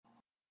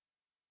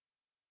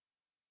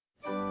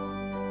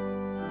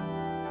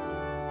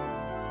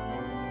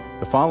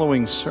The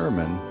following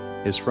sermon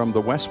is from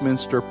the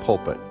Westminster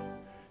pulpit,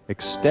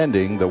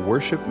 extending the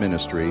worship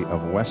ministry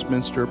of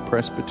Westminster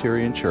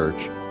Presbyterian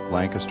Church,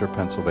 Lancaster,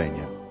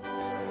 Pennsylvania.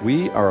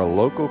 We are a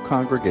local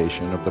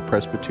congregation of the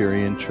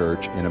Presbyterian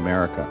Church in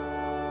America.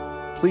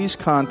 Please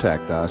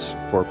contact us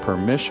for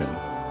permission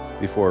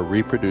before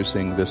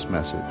reproducing this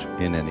message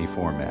in any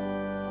format.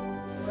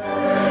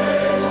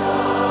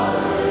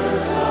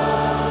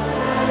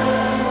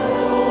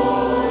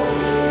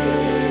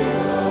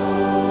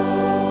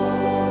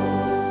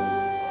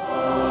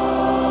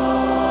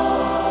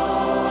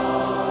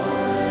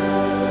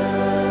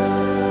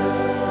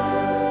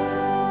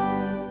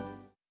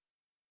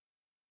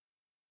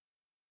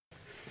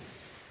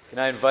 And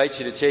I invite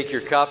you to take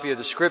your copy of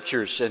the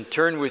Scriptures and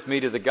turn with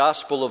me to the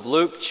Gospel of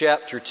Luke,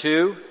 chapter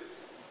 2.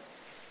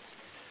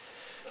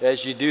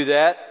 As you do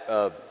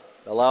that,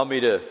 allow me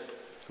to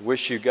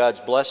wish you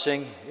God's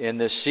blessing in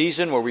this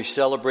season where we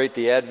celebrate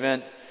the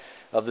advent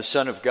of the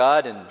Son of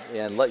God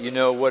and let you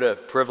know what a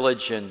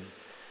privilege and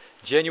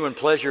genuine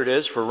pleasure it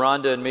is for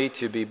Rhonda and me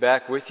to be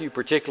back with you,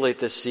 particularly at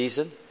this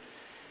season.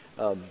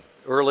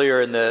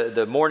 Earlier in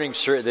the morning,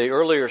 the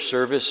earlier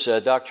service,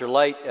 Dr.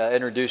 Light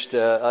introduced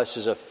us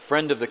as a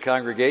friend of the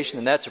congregation,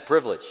 and that's a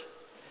privilege.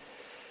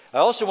 I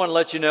also want to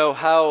let you know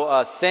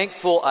how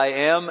thankful I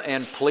am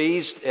and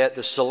pleased at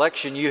the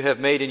selection you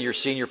have made in your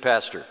senior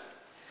pastor.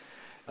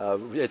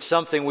 It's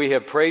something we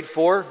have prayed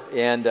for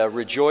and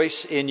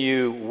rejoice with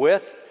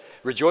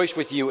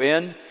you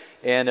in,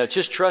 and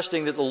just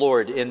trusting that the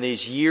Lord in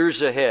these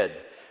years ahead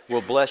will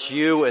bless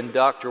you and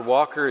Dr.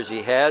 Walker as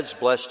he has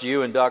blessed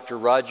you and Dr.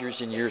 Rogers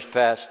in years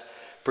past,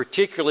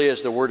 particularly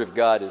as the Word of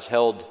God is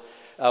held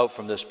out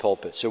from this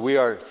pulpit. So we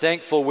are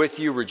thankful with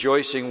you,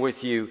 rejoicing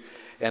with you,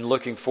 and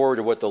looking forward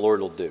to what the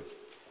Lord will do.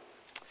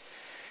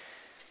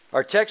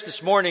 Our text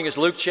this morning is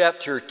Luke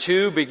chapter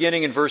 2,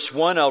 beginning in verse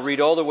 1. I'll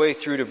read all the way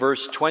through to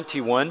verse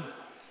 21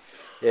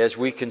 as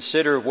we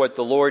consider what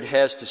the Lord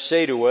has to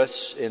say to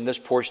us in this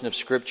portion of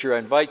Scripture. I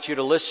invite you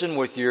to listen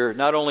with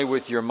not only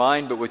with your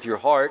mind, but with your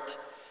heart,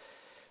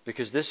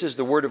 because this is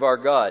the Word of our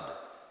God.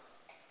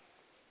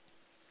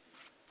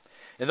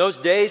 In those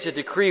days, a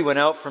decree went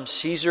out from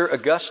Caesar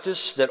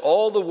Augustus that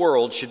all the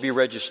world should be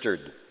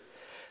registered.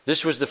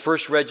 This was the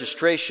first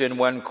registration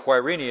when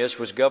Quirinius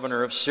was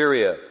governor of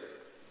Syria.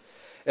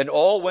 And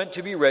all went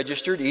to be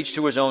registered, each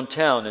to his own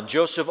town. And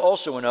Joseph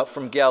also went up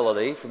from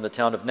Galilee, from the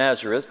town of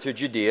Nazareth, to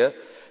Judea,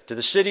 to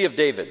the city of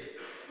David,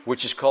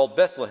 which is called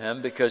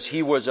Bethlehem, because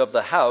he was of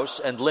the house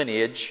and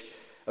lineage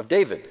of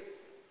David,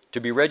 to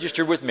be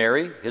registered with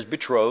Mary, his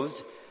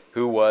betrothed,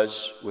 who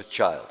was with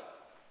child.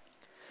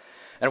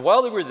 And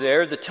while they were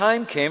there, the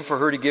time came for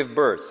her to give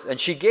birth. And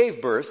she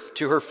gave birth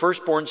to her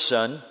firstborn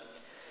son,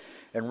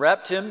 and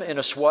wrapped him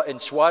in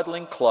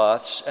swaddling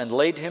cloths, and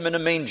laid him in a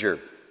manger,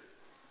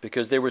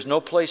 because there was no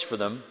place for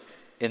them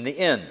in the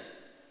inn.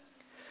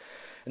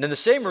 And in the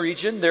same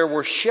region there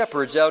were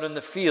shepherds out in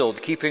the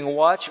field, keeping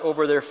watch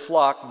over their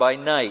flock by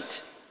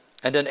night.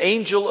 And an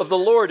angel of the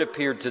Lord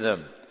appeared to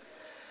them,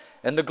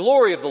 and the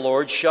glory of the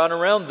Lord shone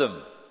around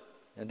them,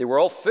 and they were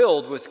all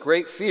filled with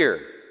great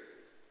fear.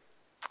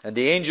 And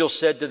the angel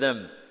said to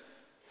them,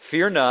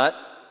 "Fear not,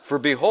 for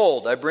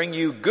behold, I bring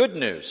you good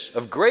news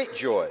of great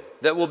joy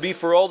that will be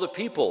for all the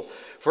people.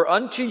 For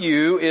unto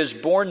you is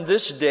born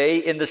this day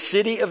in the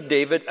city of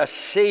David a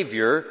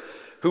Savior,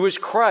 who is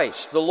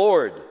Christ the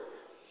Lord.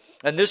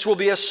 And this will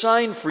be a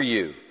sign for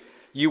you.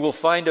 You will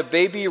find a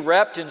baby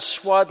wrapped in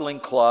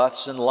swaddling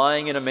cloths and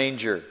lying in a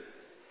manger."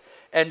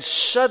 And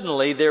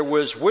suddenly there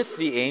was with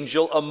the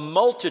angel a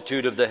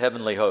multitude of the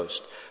heavenly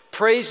host,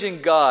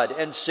 praising God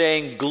and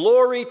saying,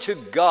 "Glory to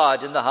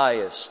God in the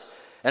highest,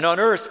 and on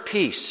earth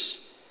peace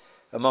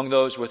among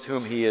those with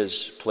whom he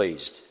is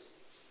pleased."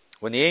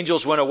 When the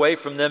angels went away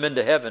from them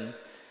into heaven,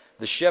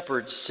 the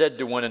shepherds said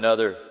to one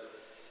another,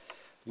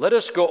 "Let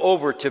us go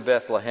over to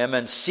Bethlehem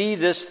and see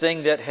this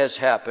thing that has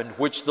happened,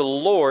 which the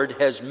Lord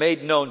has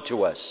made known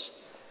to us."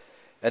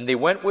 And they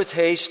went with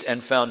haste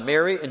and found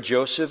Mary and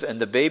Joseph and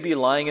the baby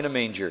lying in a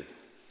manger.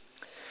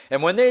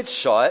 And when they had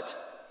saw it,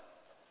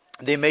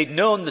 they made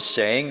known the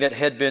saying that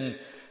had been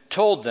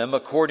told them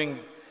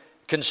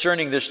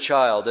concerning this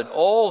child. And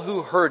all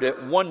who heard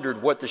it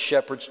wondered what the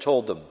shepherds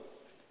told them.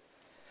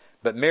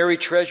 But Mary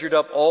treasured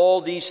up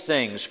all these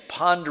things,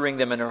 pondering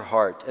them in her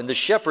heart. And the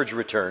shepherds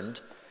returned,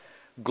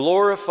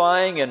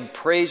 glorifying and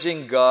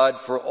praising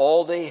God for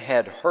all they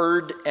had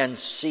heard and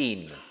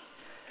seen,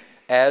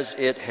 as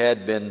it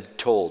had been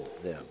told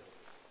them.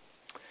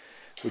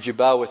 Would you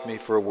bow with me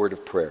for a word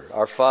of prayer?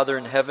 Our Father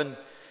in heaven,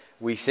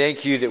 we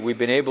thank you that we've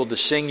been able to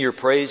sing your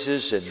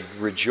praises and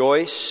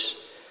rejoice.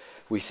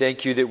 We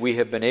thank you that we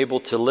have been able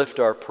to lift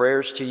our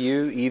prayers to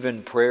you,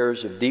 even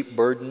prayers of deep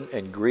burden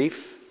and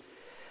grief.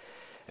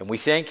 And we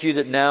thank you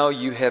that now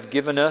you have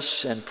given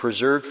us and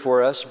preserved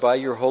for us by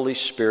your Holy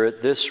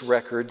Spirit this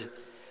record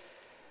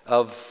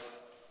of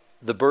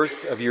the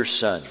birth of your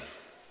Son.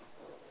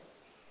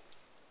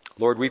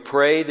 Lord, we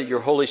pray that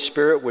your Holy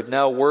Spirit would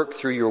now work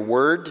through your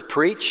word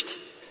preached,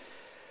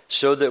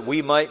 so that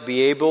we might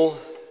be able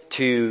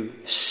to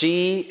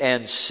see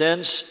and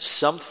sense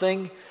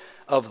something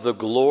of the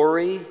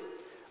glory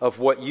of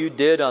what you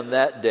did on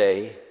that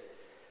day,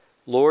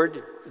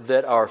 Lord,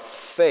 that our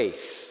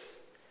faith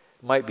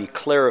might be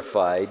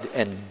clarified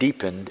and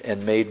deepened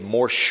and made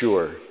more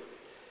sure.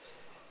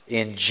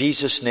 In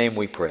Jesus' name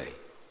we pray.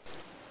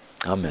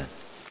 Amen.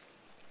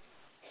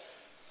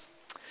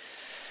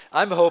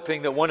 I'm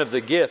hoping that one of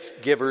the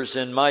gift givers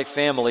in my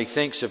family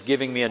thinks of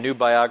giving me a new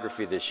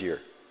biography this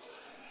year.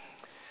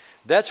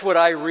 That's what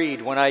I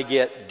read when I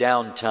get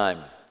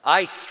downtime.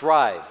 I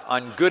thrive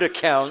on good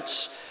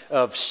accounts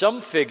of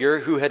some figure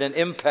who had an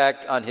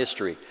impact on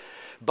history.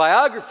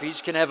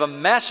 Biographies can have a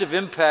massive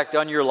impact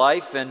on your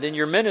life and in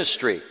your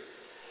ministry.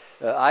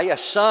 I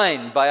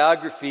assign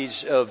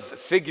biographies of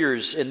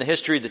figures in the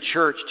history of the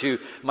church to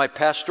my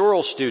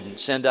pastoral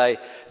students, and I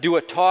do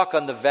a talk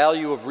on the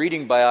value of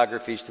reading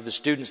biographies to the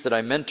students that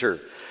I mentor.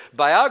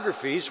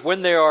 Biographies,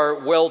 when they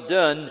are well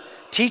done,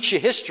 teach you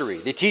history.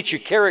 They teach you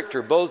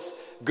character, both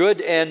good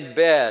and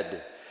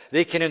bad.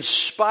 They can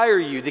inspire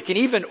you. They can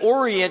even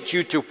orient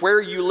you to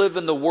where you live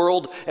in the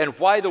world and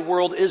why the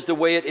world is the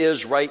way it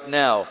is right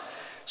now.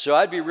 So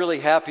I'd be really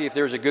happy if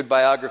there's a good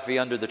biography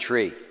under the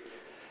tree.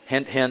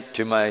 Hint, hint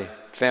to my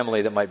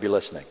family that might be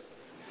listening.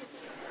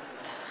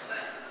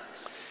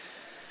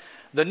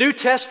 The New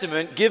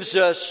Testament gives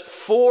us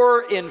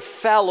 4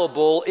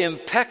 infallible,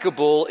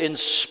 impeccable,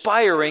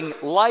 inspiring,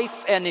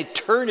 life and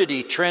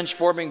eternity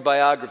transforming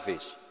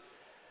biographies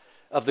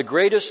of the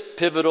greatest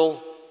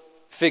pivotal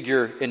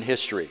figure in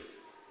history,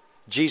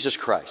 Jesus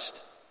Christ.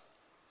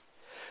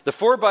 The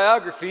 4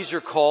 biographies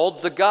are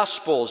called the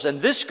Gospels,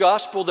 and this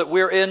Gospel that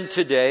we're in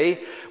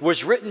today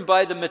was written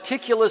by the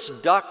meticulous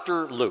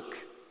Dr. Luke.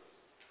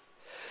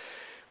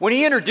 When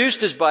he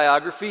introduced his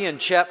biography in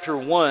chapter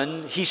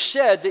 1, he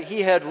said that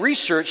he had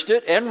researched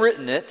it and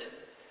written it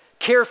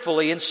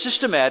carefully and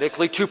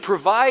systematically to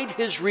provide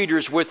his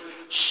readers with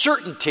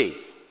certainty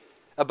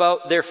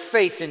about their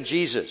faith in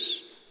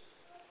Jesus.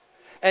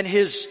 And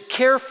his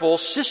careful,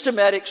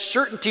 systematic,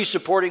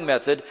 certainty-supporting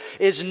method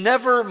is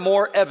never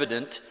more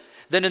evident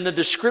than in the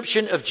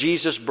description of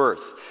Jesus'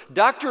 birth.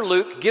 Dr.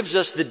 Luke gives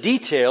us the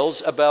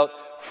details about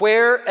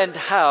where and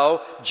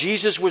how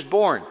Jesus was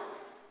born,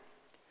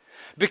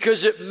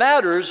 because it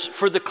matters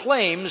for the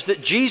claims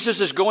that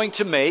Jesus is going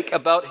to make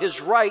about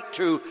his right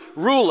to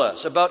rule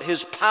us, about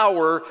his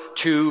power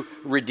to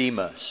redeem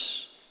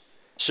us.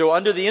 So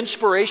under the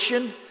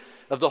inspiration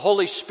of the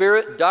Holy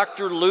Spirit,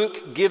 Dr.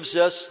 Luke gives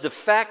us the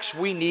facts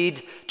we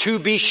need to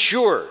be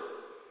sure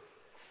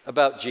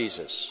about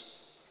Jesus.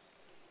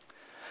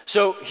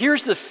 So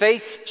here's the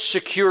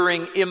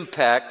faith-securing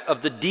impact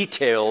of the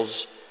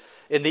details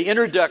in the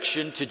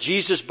introduction to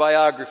Jesus'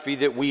 biography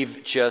that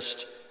we've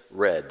just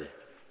read.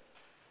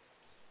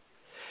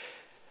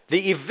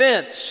 The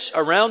events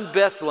around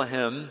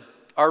Bethlehem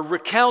are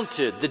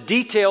recounted. The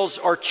details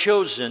are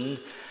chosen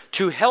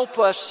to help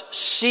us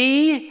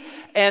see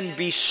and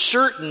be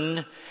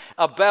certain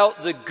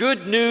about the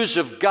good news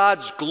of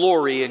God's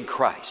glory in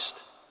Christ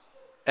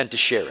and to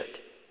share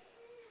it.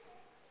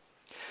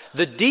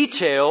 The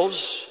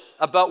details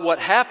about what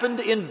happened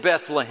in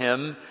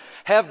Bethlehem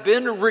have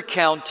been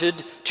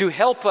recounted to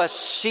help us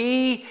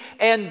see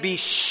and be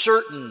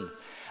certain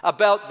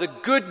about the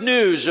good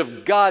news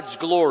of God's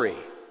glory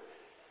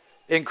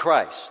in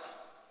Christ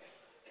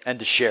and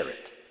to share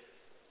it.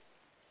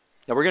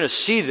 Now we're going to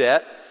see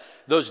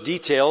those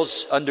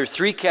details under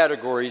 3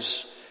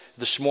 categories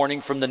this morning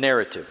from the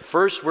narrative.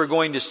 First, we're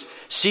going to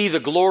see the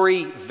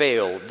glory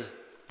veiled.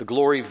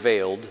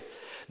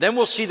 Then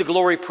we'll see the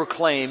glory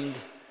proclaimed.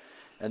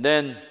 And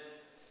then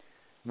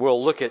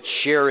we'll look at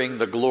sharing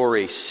the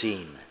glory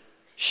seen.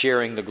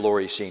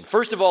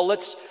 First of all,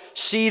 let's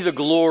see the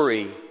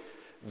glory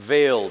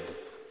veiled.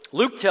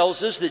 Luke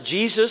tells us that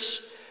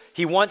Jesus,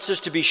 he wants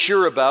us to be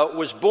sure about,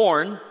 was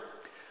born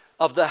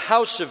of the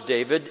house of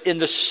David in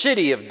the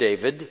city of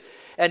David,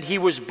 and he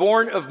was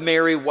born of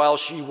Mary while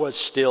she was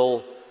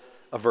still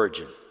a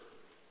virgin.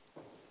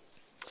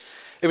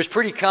 It was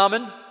pretty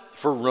common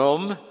for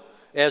Rome,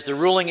 as the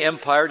ruling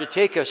empire, to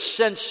take a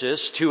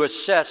census to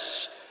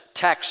assess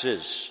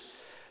taxes.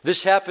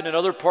 This happened in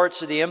other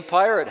parts of the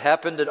empire. It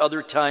happened at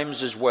other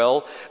times as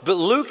well. But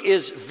Luke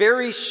is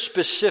very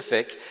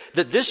specific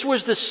that this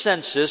was the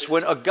census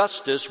when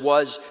Augustus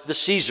was the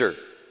Caesar.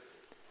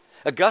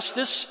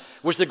 Augustus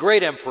was the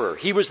great emperor.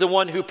 He was the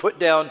one who put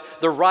down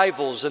the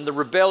rivals and the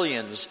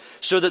rebellions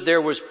so that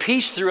there was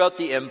peace throughout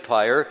the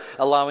empire,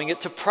 allowing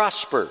it to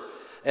prosper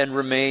and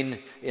remain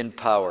in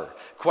power.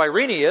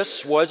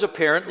 Quirinius was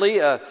apparently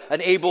an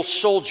able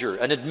soldier,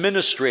 an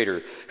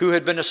administrator who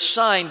had been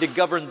assigned to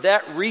govern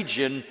that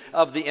region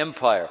of the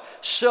empire.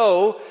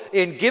 So,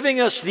 in giving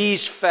us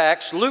these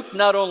facts, Luke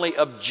not only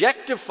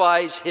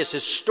objectifies his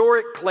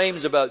historic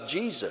claims about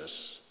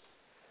Jesus,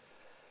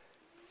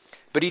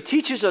 but he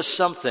teaches us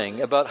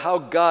something about how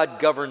God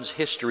governs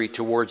history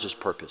towards his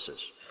purposes.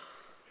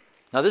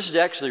 Now, this is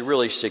actually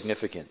really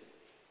significant.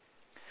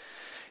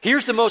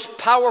 Here's the most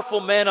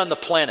powerful man on the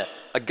planet,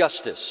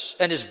 Augustus,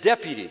 and his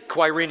deputy,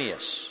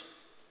 Quirinius.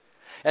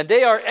 And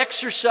they are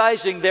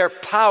exercising their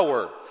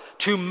power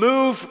to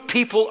move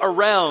people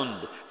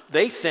around,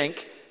 they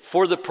think,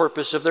 for the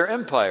purpose of their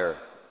empire.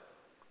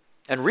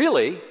 And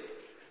really,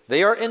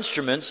 they are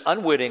instruments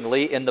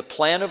unwittingly in the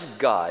plan of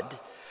God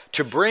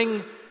to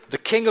bring the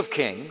King of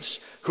Kings,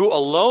 who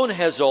alone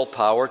has all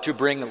power, to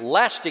bring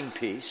lasting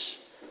peace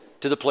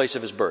to the place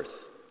of his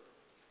birth.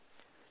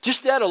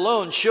 Just that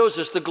alone shows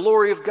us the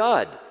glory of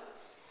God.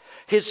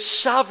 His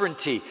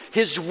sovereignty,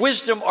 his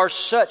wisdom are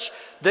such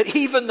that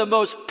even the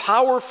most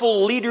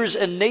powerful leaders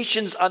and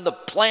nations on the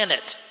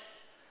planet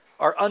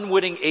are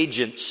unwitting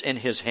agents in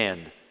his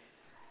hand.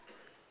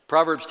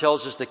 Proverbs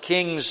tells us the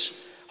king's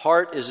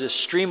heart is a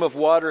stream of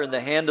water in the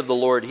hand of the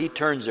Lord. He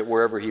turns it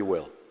wherever he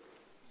will.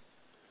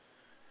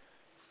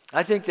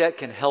 I think that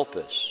can help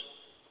us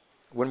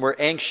when we're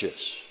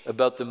anxious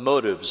about the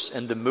motives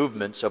and the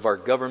movements of our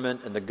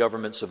government and the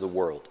governments of the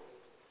world.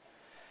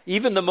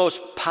 Even the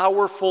most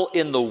powerful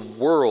in the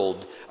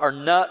world are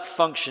not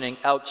functioning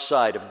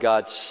outside of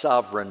God's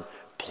sovereign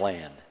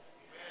plan.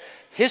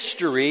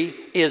 History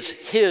is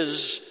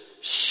his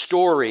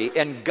story,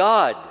 and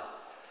God,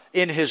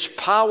 in his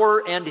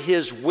power and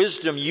his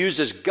wisdom,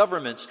 uses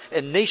governments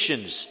and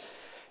nations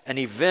and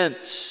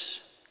events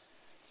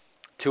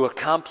to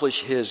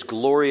accomplish his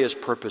glorious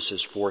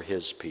purposes for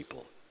his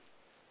people.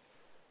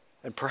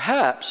 And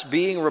perhaps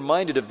being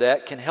reminded of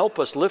that can help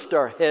us lift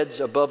our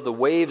heads above the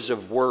waves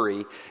of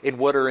worry in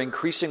what are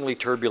increasingly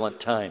turbulent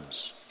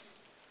times.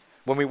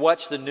 When we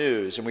watch the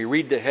news and we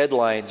read the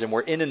headlines and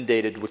we're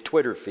inundated with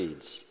Twitter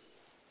feeds.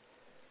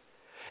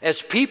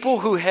 As people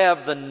who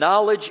have the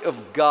knowledge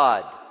of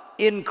God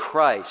in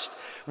Christ,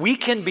 we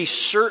can be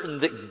certain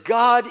that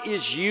God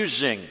is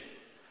using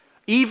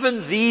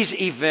even these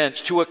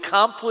events to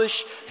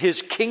accomplish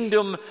his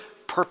kingdom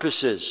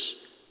purposes.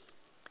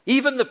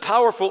 Even the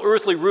powerful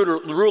earthly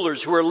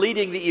rulers who are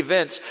leading the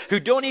events, who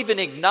don't even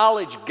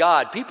acknowledge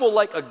God, people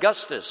like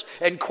Augustus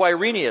and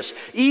Quirinius,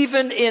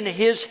 even in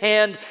his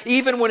hand,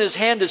 even when his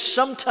hand is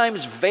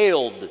sometimes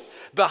veiled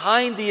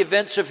behind the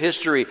events of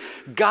history,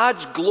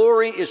 God's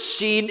glory is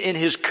seen in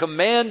his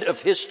command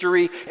of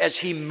history as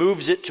he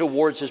moves it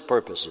towards his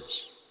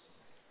purposes.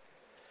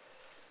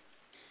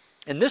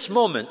 In this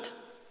moment,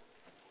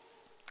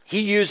 he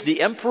used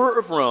the emperor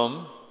of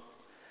Rome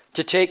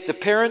to take the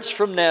parents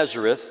from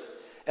Nazareth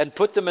and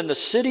put them in the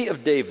city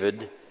of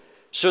David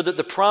so that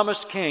the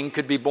promised king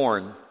could be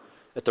born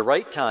at the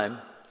right time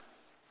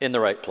in the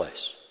right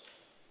place.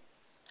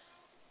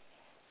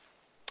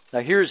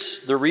 Now here's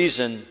the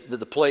reason that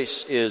the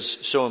place is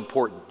so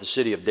important, the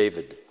city of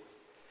David.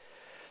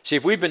 See,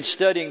 if we've been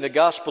studying the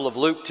Gospel of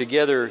Luke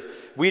together,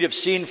 we'd have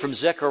seen from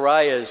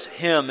Zechariah's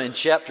hymn in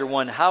chapter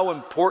 1 how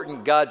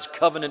important God's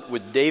covenant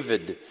with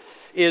David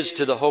is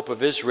to the hope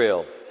of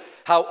Israel.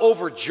 How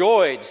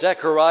overjoyed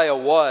Zechariah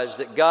was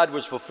that God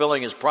was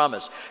fulfilling his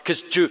promise.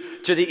 Because to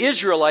the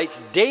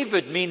Israelites,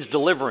 David means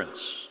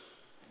deliverance.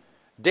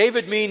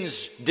 David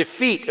means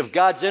defeat of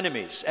God's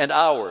enemies and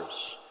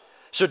ours.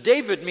 So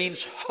David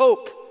means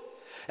hope.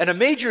 And a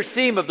major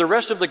theme of the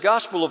rest of the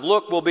Gospel of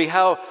Luke will be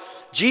how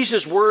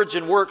Jesus' words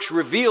and works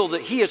reveal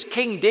that he is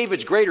King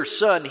David's greater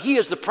son. He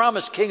is the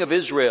promised king of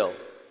Israel.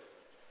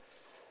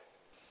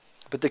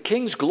 But the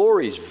king's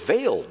glory is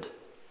veiled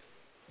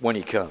when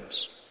he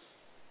comes.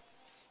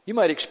 You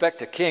might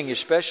expect a king,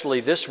 especially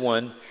this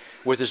one,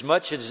 with as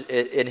much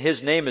in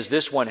his name as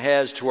this one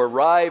has, to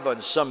arrive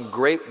on some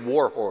great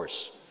war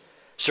horse,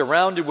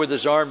 surrounded with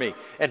his army,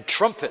 and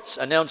trumpets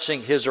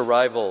announcing his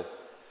arrival.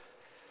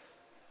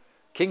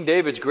 King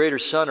David's greater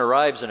son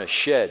arrives in a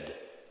shed,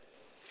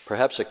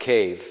 perhaps a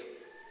cave,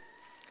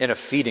 in a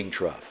feeding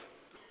trough.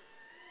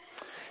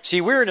 See,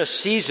 we're in a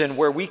season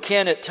where we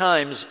can at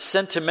times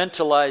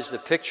sentimentalize the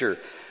picture,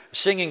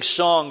 singing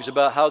songs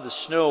about how the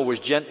snow was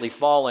gently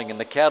falling and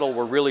the cattle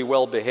were really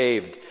well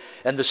behaved,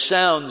 and the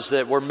sounds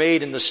that were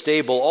made in the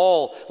stable,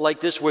 all like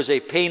this was a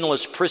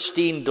painless,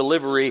 pristine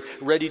delivery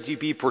ready to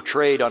be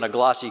portrayed on a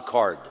glossy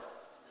card.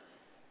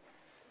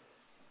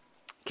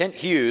 Kent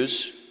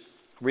Hughes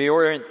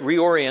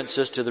reorients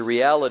us to the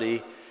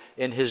reality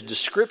in his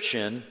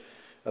description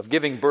of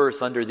giving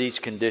birth under these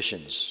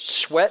conditions: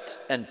 sweat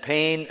and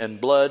pain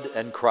and blood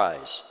and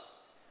cries.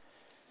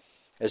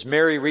 As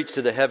Mary reached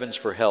to the heavens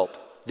for help,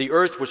 the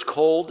earth was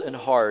cold and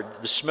hard.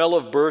 The smell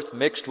of birth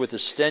mixed with the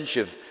stench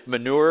of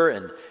manure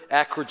and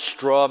acrid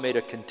straw made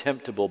a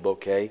contemptible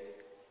bouquet.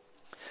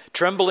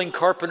 Trembling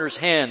carpenter's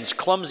hands,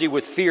 clumsy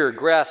with fear,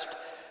 grasped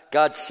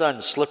God's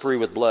son, slippery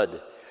with blood.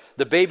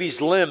 The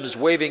baby's limbs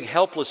waving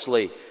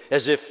helplessly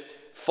as if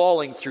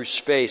falling through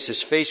space,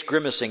 his face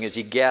grimacing as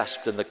he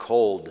gasped in the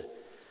cold,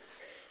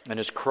 and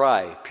his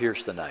cry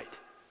pierced the night.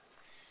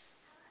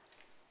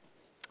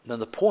 Now,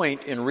 the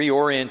point in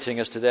reorienting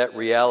us to that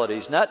reality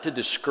is not to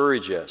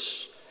discourage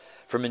us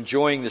from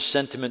enjoying the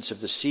sentiments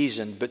of the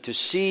season, but to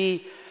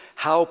see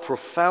how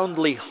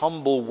profoundly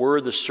humble were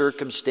the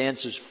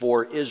circumstances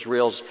for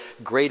Israel's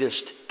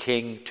greatest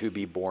king to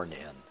be born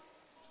in.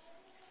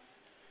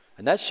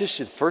 And that's just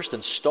the first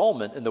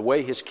installment in the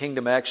way his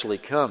kingdom actually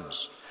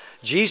comes.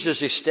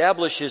 Jesus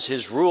establishes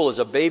his rule as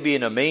a baby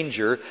in a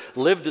manger,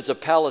 lived as a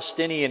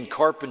Palestinian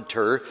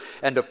carpenter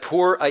and a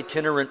poor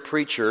itinerant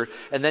preacher,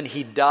 and then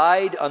he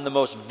died on the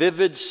most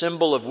vivid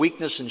symbol of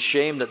weakness and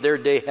shame that their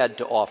day had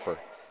to offer,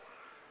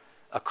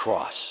 a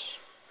cross.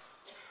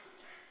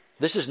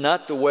 This is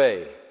not the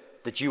way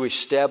that you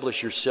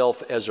establish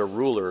yourself as a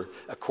ruler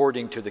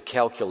according to the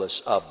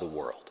calculus of the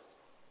world.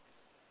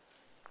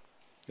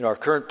 You know, our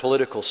current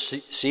political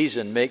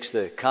season makes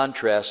the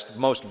contrast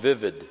most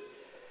vivid.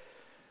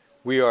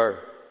 Our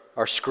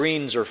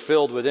screens are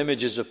filled with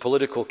images of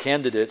political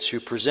candidates who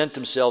present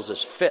themselves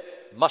as fit,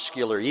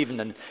 muscular, even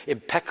and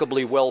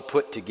impeccably well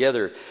put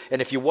together. And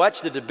if you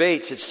watch the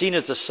debates, it's seen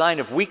as a sign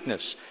of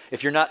weakness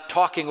if you're not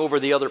talking over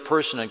the other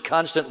person and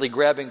constantly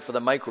grabbing for the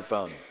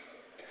microphone.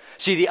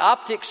 See, the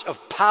optics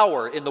of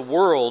power in the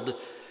world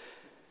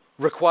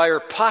require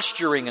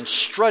posturing and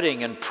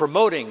strutting and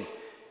promoting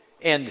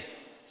and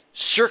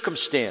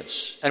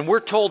circumstance. And we're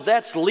told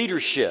that's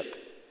leadership.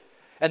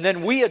 And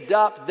then we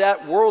adopt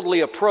that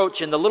worldly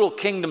approach in the little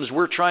kingdoms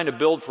we're trying to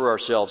build for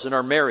ourselves, in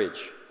our marriage,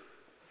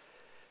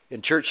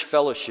 in church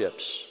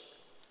fellowships,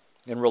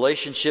 in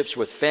relationships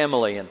with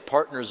family and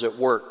partners at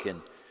work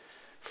and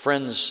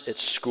friends at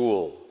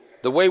school.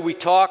 The way we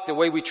talk, the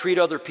way we treat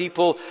other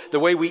people, the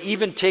way we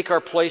even take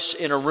our place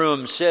in a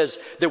room says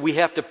that we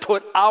have to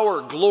put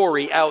our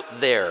glory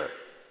out there.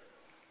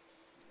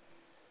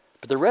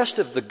 But the rest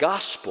of the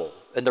gospel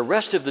and the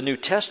rest of the New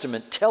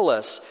Testament tell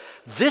us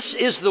this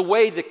is the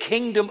way the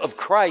kingdom of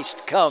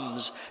Christ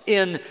comes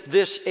in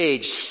this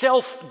age.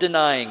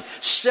 Self-denying,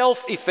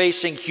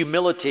 self-effacing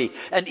humility,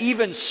 and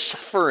even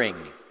suffering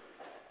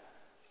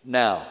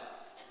now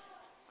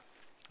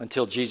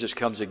until Jesus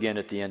comes again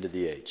at the end of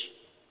the age.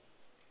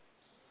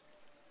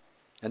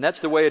 And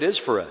that's the way it is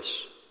for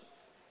us,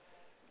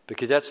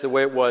 because that's the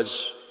way it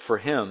was for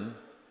him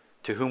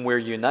to whom we're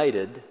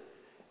united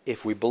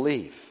if we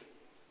believe.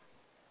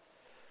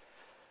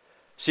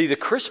 See, the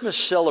Christmas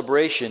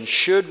celebration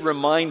should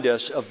remind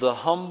us of the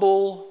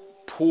humble,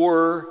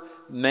 poor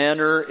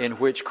manner in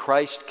which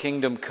Christ's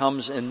kingdom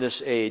comes in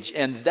this age,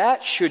 and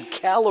that should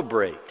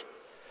calibrate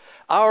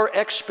our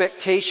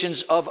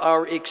expectations of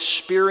our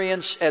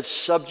experience as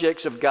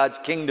subjects of God's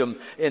kingdom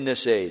in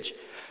this age.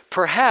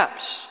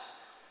 Perhaps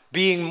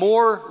being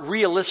more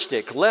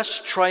realistic, less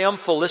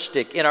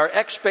triumphalistic in our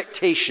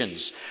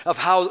expectations of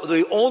how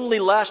the only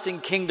lasting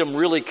kingdom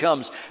really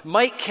comes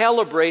might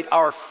calibrate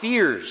our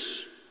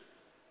fears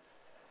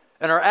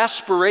and our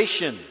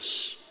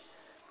aspirations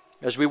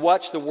as we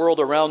watch the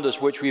world around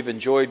us, which we've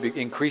enjoyed,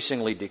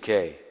 increasingly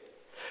decay.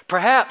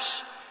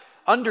 Perhaps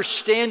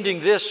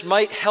understanding this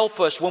might help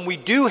us when we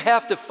do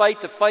have to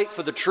fight the fight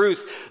for the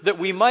truth, that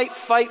we might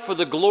fight for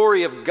the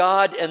glory of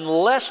God and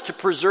less to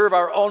preserve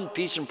our own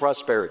peace and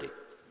prosperity.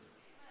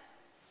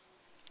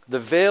 The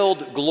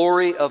veiled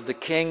glory of the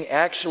King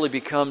actually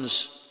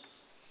becomes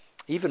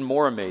even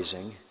more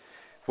amazing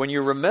when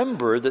you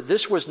remember that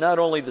this was not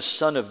only the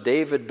Son of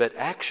David, but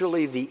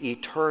actually the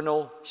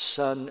eternal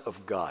Son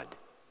of God.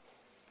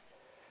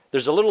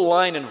 There's a little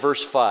line in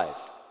verse 5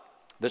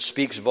 that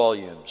speaks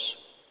volumes.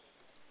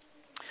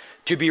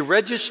 To be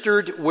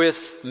registered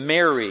with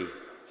Mary,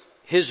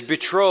 his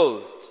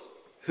betrothed,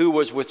 who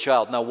was with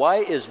child. Now, why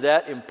is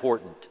that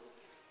important?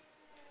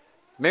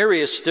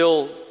 Mary is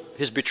still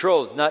his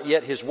betrothed, not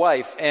yet his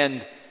wife,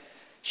 and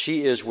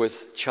she is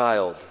with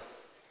child.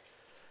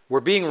 We're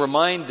being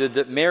reminded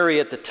that Mary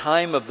at the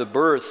time of the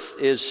birth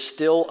is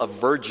still a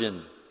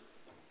virgin.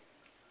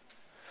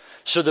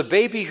 So the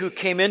baby who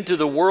came into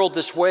the world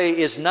this way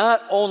is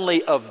not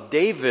only of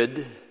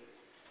David,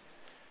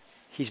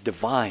 he's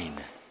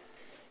divine.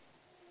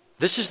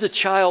 This is the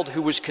child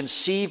who was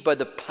conceived by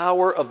the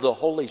power of the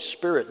Holy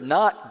Spirit,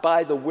 not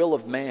by the will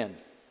of man.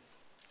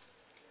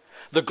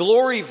 The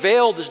glory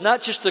veiled is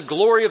not just the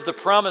glory of the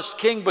promised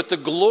king, but the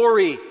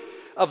glory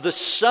of the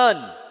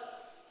Son,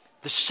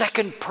 the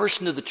second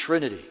person of the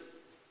Trinity.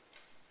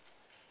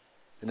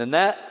 And in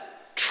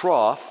that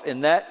trough,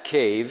 in that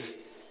cave,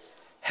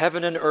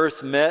 heaven and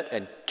earth met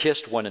and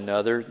kissed one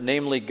another,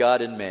 namely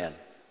God and man,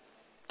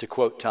 to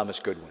quote Thomas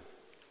Goodwin.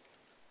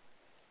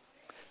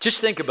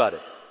 Just think about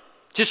it,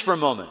 just for a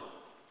moment.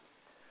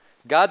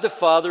 God the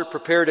Father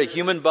prepared a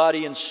human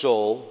body and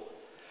soul,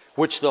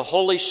 which the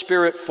Holy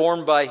Spirit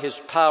formed by his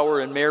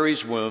power in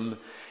Mary's womb,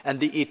 and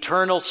the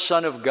eternal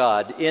Son of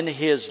God, in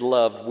his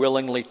love,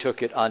 willingly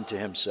took it unto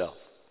himself.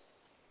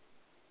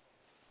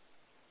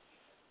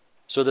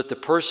 So that the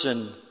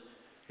person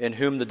in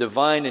whom the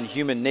divine and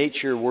human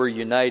nature were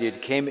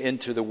united came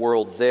into the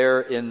world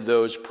there in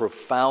those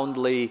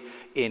profoundly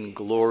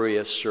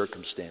inglorious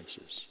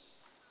circumstances.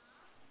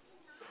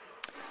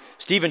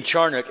 Stephen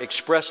Charnock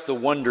expressed the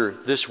wonder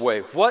this way: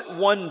 what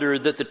wonder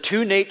that the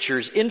two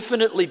natures,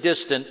 infinitely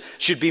distant,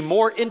 should be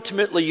more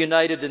intimately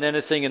united than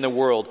anything in the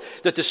world.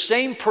 That the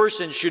same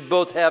person should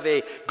both have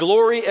a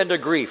glory and a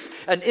grief,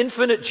 an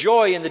infinite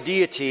joy in the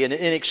deity and an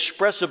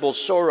inexpressible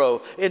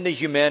sorrow in the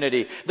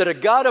humanity. That a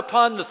God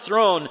upon the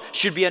throne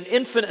should be an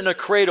infant in a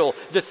cradle,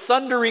 the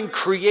thundering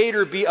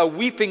creator be a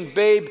weeping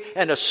babe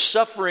and a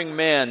suffering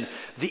man.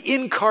 The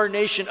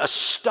incarnation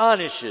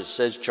astonishes,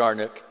 says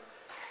Charnock,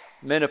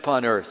 men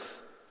upon earth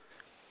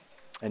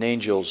and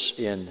angels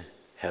in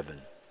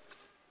heaven.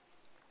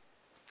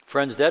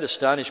 Friends, that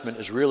astonishment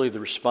is really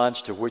the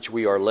response to which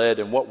we are led,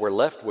 and what we're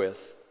left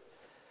with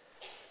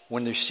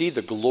when you see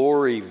the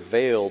glory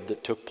veiled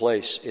that took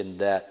place in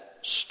that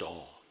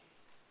stall.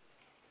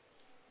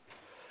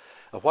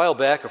 A while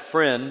back, a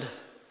friend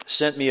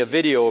sent me a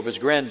video of his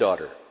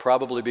granddaughter,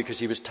 probably because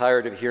he was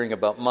tired of hearing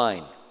about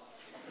mine.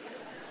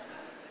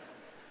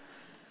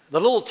 The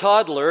little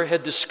toddler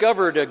had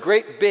discovered a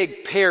great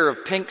big pair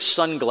of pink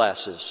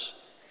sunglasses.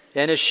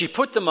 And as she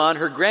put them on,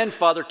 her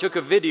grandfather took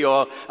a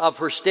video of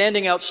her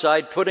standing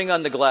outside putting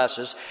on the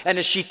glasses. And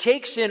as she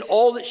takes in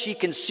all that she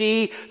can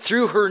see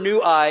through her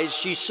new eyes,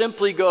 she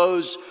simply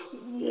goes,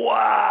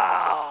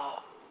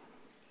 "Wow!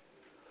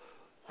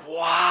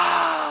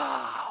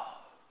 Wow!"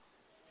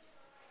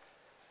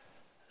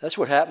 That's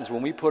what happens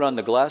when we put on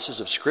the glasses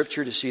of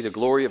Scripture to see the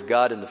glory of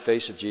God in the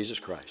face of Jesus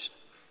Christ.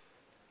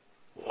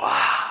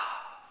 Wow!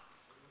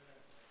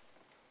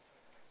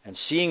 And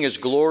seeing His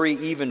glory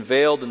even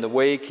veiled in the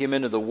way He came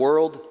into the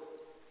world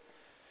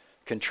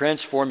can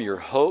transform your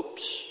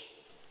hopes.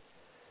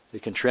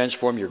 It can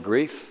transform your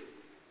grief.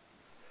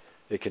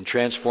 It can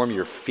transform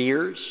your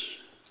fears.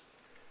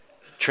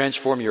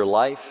 Transform your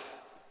life.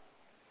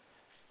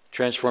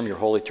 Transform your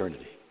whole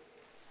eternity.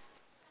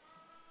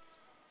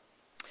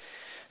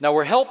 Now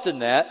we're helped in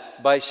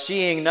that by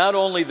seeing not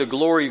only the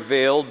glory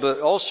veiled, but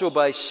also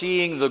by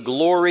seeing the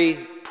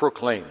glory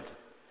proclaimed.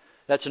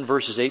 That's in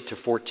verses 8 to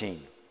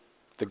 14.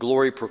 The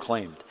glory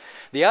proclaimed.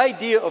 The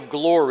idea of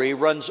glory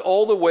runs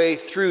all the way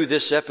through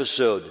this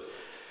episode.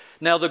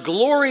 Now, the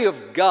glory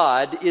of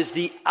God is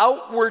the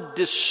outward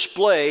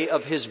display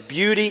of His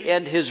beauty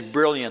and His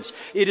brilliance.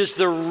 It is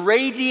the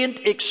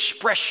radiant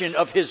expression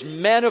of His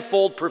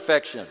manifold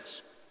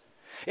perfections.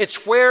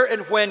 It's where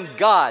and when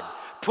God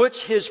puts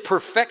His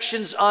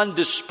perfections on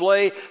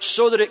display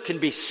so that it can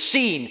be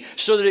seen,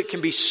 so that it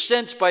can be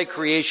sensed by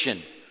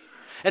creation.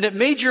 And at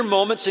major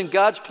moments in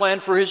God's plan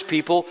for His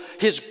people,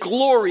 His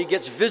glory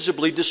gets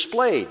visibly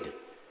displayed.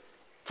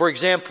 For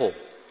example,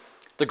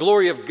 the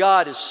glory of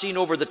God is seen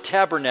over the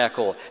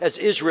tabernacle as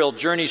Israel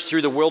journeys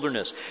through the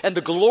wilderness. And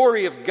the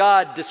glory of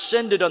God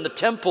descended on the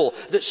temple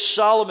that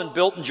Solomon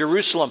built in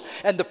Jerusalem.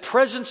 And the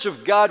presence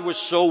of God was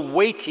so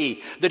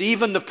weighty that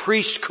even the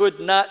priests could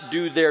not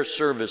do their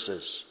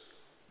services.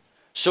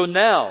 So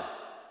now,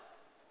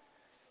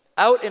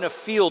 out in a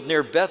field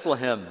near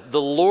Bethlehem,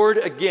 the Lord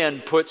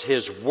again puts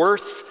His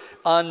worth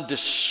on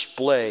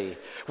display.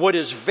 What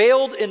is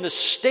veiled in the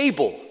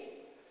stable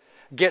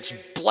gets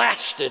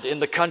blasted in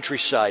the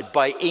countryside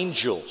by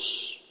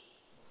angels.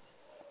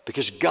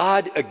 Because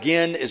God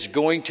again is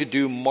going to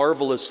do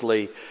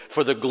marvelously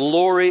for the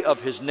glory of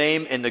His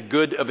name and the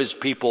good of His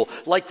people,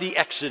 like the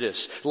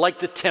Exodus, like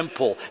the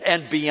temple,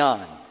 and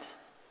beyond.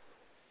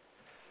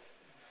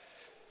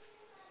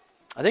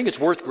 I think it's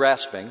worth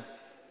grasping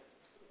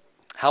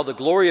how the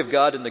glory of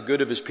God and the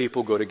good of His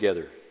people go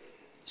together.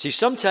 See,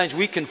 sometimes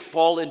we can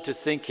fall into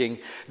thinking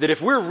that if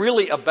we're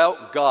really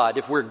about God,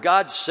 if we're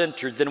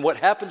God-centered, then what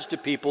happens to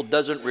people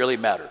doesn't really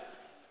matter.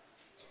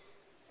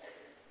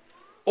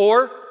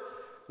 Or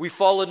we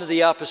fall into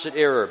the opposite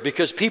error.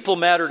 Because people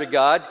matter to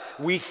God,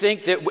 we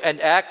think that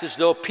and act as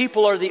though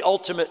people are the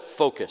ultimate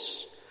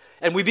focus.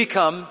 And we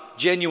become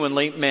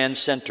genuinely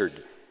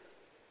man-centered.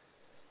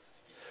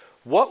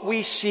 What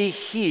we see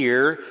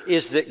here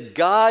is that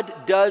God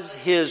does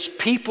His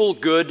people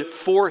good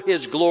for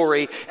His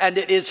glory, and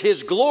it is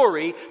His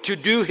glory to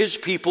do His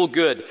people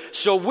good.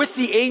 So with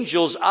the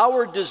angels,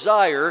 our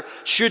desire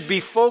should be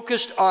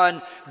focused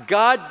on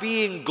God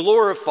being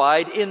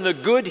glorified in the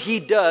good He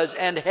does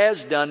and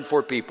has done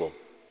for people.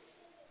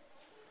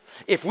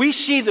 If we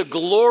see the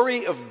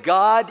glory of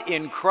God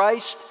in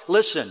Christ,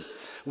 listen,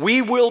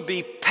 we will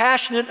be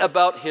passionate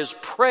about His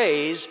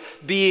praise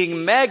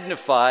being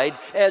magnified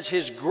as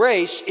His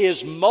grace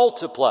is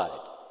multiplied.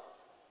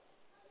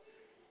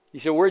 You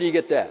say, where do you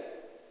get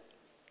that?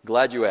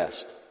 Glad you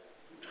asked.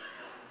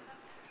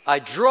 I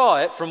draw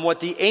it from what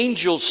the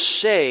angels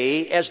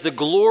say as the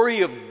glory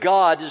of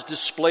God is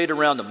displayed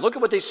around them. Look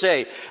at what they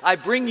say. I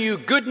bring you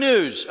good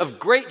news of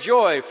great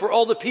joy for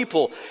all the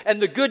people. And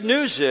the good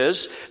news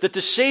is that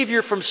the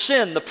Savior from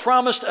sin, the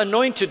promised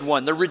anointed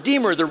one, the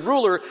Redeemer, the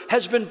ruler,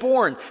 has been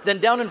born. Then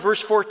down in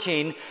verse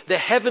 14, the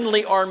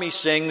heavenly army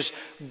sings,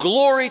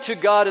 "Glory to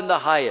God in the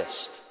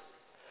highest.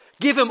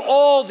 Give Him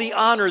all the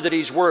honor that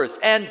He's worth,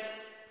 and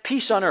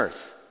peace on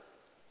earth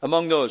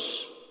among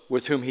those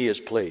with whom He is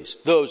pleased,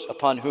 those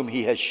upon whom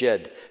He has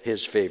shed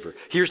His favor."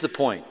 Here's the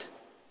point.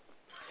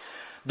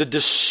 The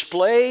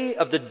display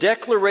of the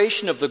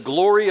declaration of the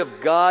glory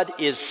of God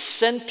is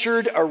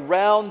centered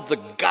around the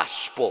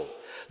gospel,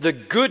 the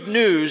good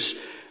news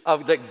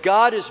of that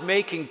God is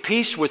making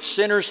peace with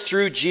sinners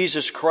through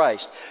Jesus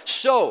Christ.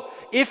 So,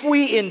 if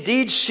we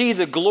indeed see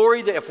the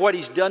glory of what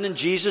He's done in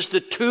Jesus, the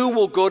two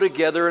will go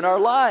together in our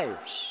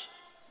lives.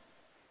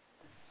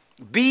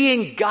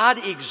 Being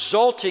God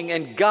exalting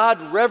and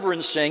God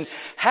reverencing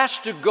has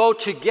to go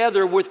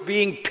together with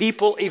being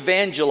people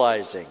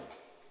evangelizing.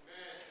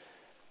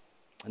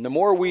 And the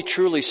more we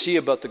truly see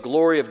about the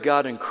glory of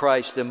God in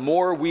Christ, the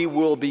more we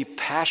will be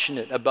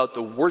passionate about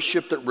the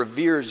worship that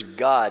reveres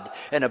God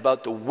and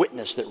about the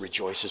witness that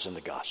rejoices in the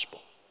gospel.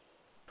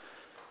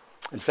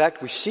 In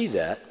fact, we see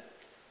that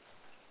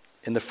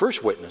in the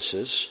first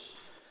witnesses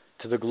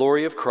to the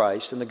glory of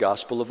Christ in the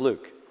Gospel of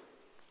Luke.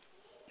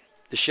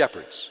 The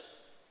shepherds.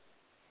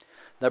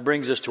 That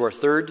brings us to our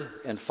third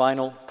and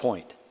final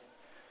point.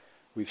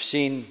 We've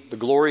seen the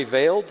glory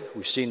veiled.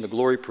 We've seen the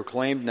glory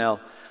proclaimed.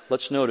 Now,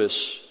 let's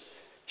notice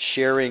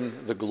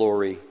sharing the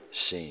glory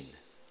seen.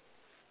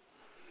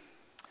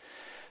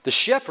 The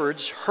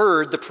shepherds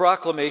heard the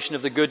proclamation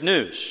of the good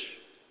news.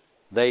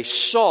 They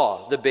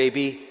saw the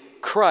baby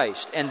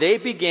Christ, and they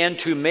began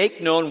to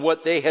make known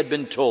what they had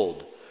been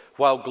told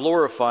while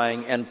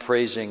glorifying and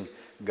praising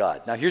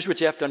God. Now, here's what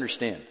you have to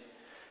understand.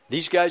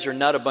 These guys are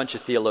not a bunch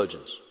of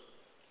theologians.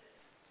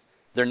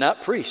 They're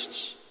not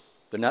priests.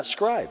 They're not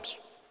scribes.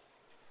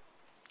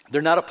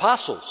 They're not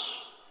apostles.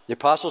 The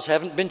apostles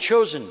haven't been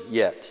chosen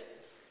yet.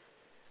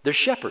 They're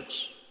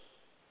shepherds.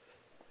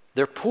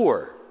 They're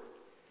poor.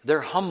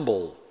 They're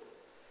humble.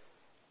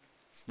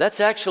 That's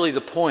actually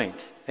the point.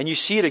 And you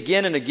see it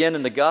again and again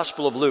in the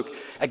Gospel of Luke.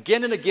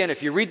 Again and again,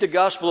 if you read the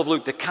Gospel of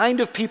Luke, the kind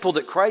of people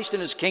that Christ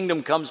and His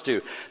kingdom comes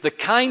to, the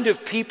kind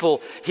of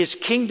people His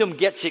kingdom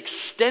gets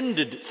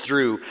extended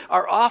through,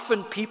 are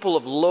often people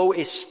of low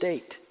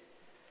estate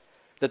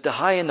that the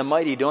high and the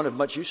mighty don't have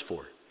much use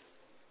for.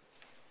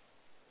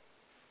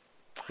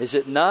 Is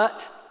it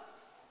not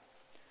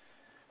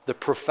the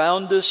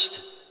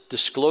profoundest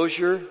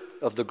disclosure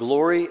of the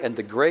glory and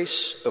the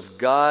grace of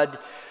God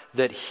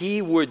that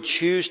He would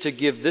choose to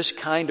give this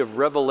kind of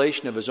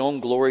revelation of His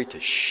own glory to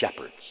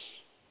shepherds?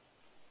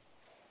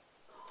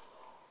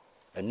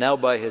 And now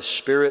by His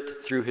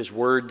Spirit, through His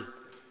Word,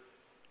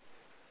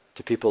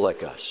 to people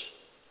like us.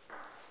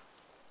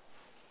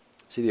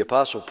 See, the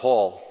Apostle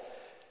Paul,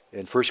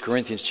 in 1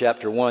 Corinthians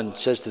chapter 1,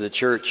 says to the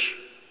church,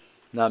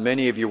 "Not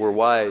many of you were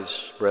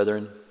wise,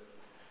 brethren.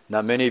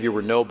 Not many of you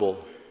were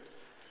noble.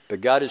 But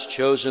God has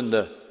chosen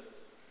the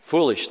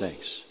foolish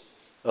things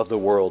of the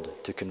world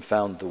to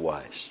confound the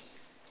wise."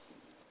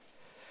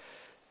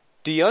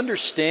 Do you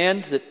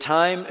understand that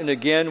time and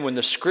again when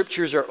the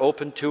Scriptures are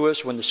open to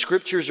us, when the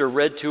Scriptures are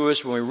read to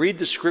us, when we read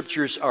the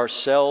Scriptures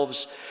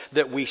ourselves,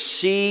 that we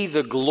see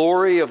the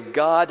glory of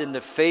God in the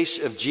face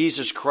of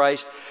Jesus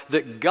Christ,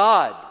 that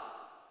God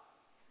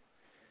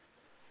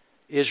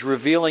is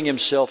revealing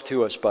Himself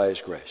to us by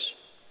His grace?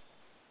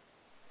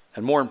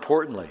 And more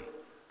importantly,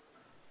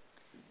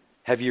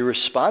 have you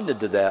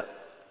responded to that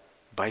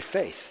by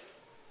faith?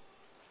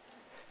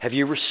 Have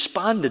you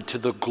responded to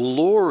the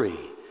glory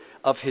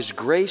of His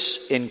grace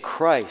in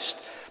Christ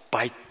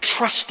by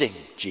trusting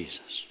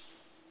Jesus?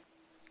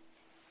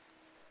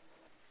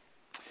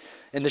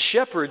 In the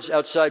shepherds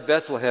outside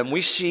Bethlehem,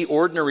 we see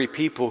ordinary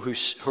people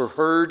who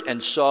heard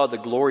and saw the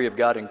glory of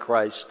God in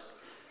Christ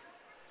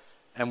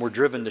and were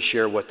driven to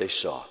share what they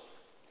saw.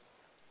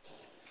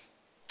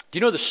 Do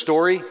you know the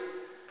story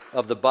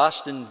of the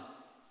Boston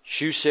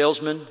shoe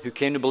salesman who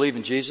came to believe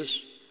in Jesus?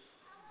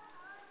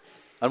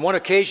 On one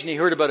occasion, he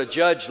heard about a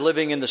judge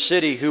living in the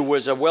city who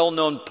was a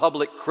well-known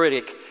public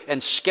critic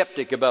and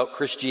skeptic about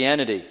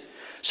Christianity.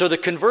 So the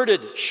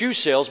converted shoe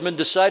salesman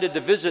decided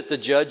to visit the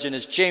judge in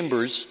his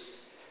chambers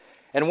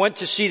and went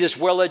to see this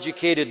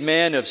well-educated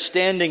man of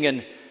standing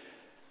and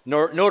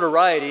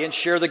notoriety and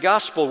share the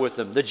gospel with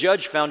him. The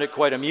judge found it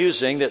quite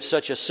amusing that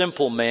such a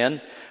simple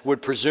man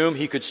would presume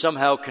he could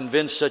somehow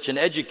convince such an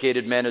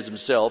educated man as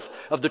himself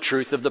of the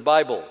truth of the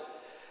Bible.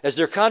 As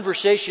their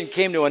conversation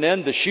came to an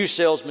end, the shoe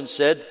salesman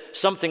said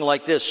something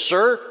like this: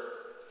 "Sir,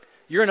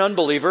 you're an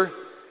unbeliever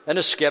and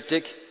a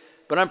skeptic,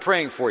 but I'm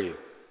praying for you."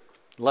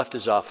 And left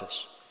his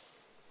office.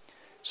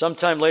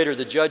 Sometime later,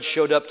 the judge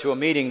showed up to a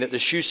meeting that the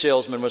shoe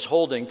salesman was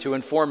holding to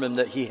inform him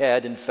that he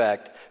had, in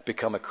fact,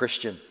 become a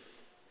Christian.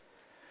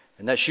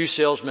 And that shoe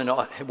salesman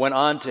went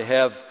on to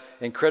have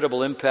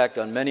incredible impact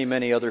on many,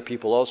 many other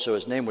people also.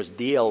 His name was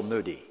D.L.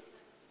 Moody.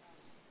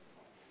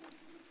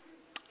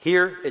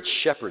 Here it's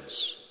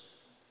shepherds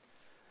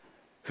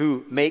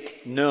who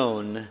make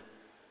known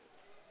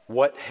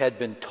what had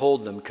been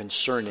told them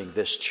concerning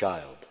this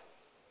child.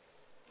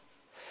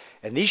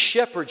 And these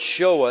shepherds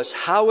show us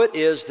how it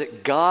is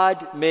that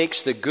God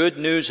makes the good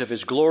news of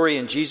His glory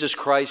in Jesus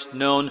Christ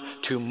known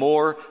to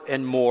more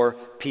and more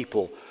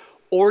people.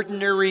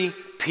 Ordinary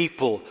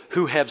people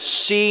who have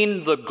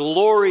seen the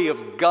glory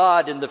of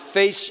God in the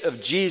face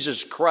of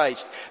Jesus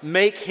Christ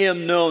make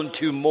Him known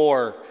to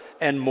more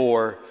and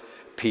more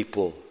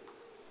people.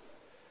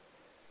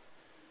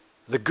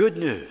 The good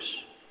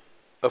news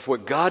of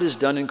what God has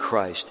done in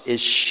Christ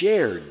is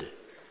shared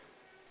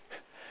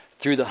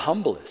through the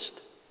humblest,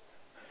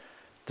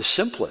 the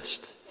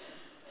simplest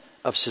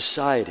of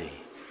society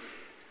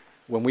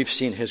when we've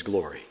seen His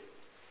glory.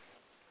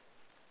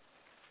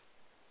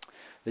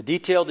 The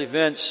detailed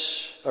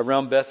events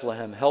around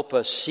Bethlehem help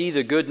us see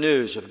the good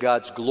news of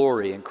God's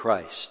glory in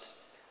Christ,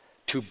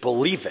 to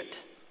believe it,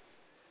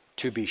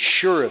 to be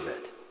sure of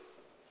it,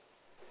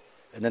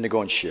 and then to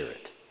go and share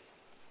it.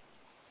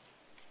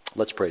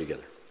 Let's pray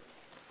together.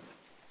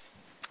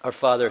 Our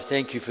Father,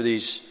 thank you for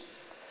these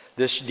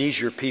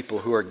your people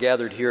who are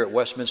gathered here at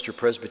Westminster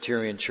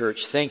Presbyterian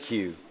Church. Thank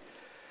you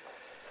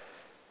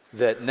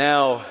that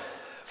now,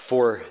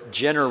 for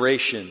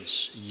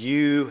generations,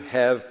 you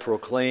have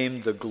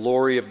proclaimed the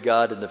glory of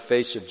God in the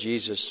face of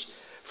Jesus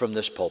from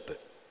this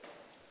pulpit.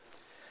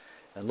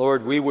 And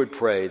Lord, we would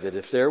pray that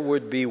if there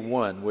would be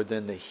one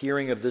within the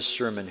hearing of this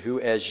sermon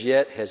who as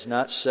yet has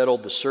not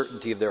settled the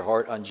certainty of their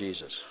heart on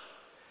Jesus,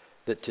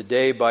 that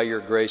today, by your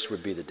grace,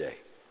 would be the day.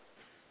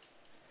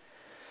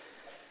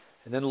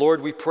 And then,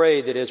 Lord, we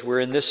pray that as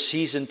we're in this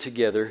season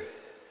together,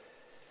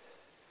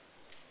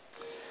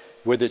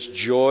 with its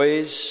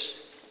joys,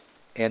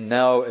 and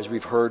now, as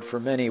we've heard for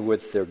many,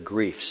 with their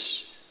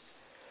griefs,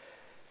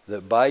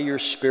 that by your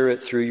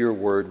Spirit, through your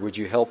word, would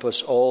you help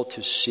us all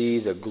to see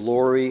the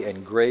glory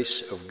and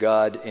grace of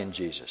God in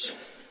Jesus?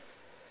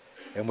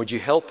 And would you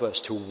help us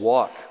to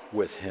walk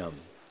with Him,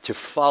 to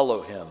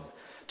follow Him,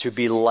 to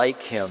be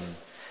like Him,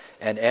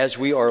 and as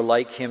we are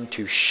like Him,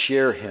 to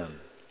share Him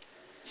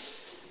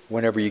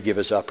whenever you give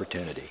us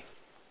opportunity.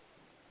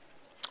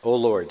 Oh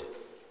Lord,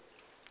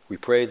 we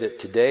pray that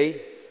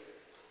today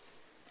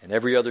and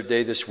every other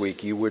day this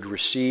week you would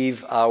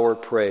receive our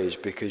praise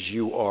because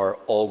you are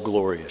all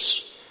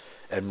glorious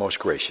and most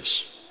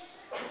gracious.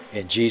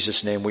 In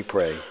Jesus' name we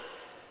pray,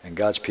 and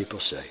God's people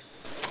say,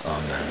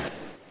 Amen.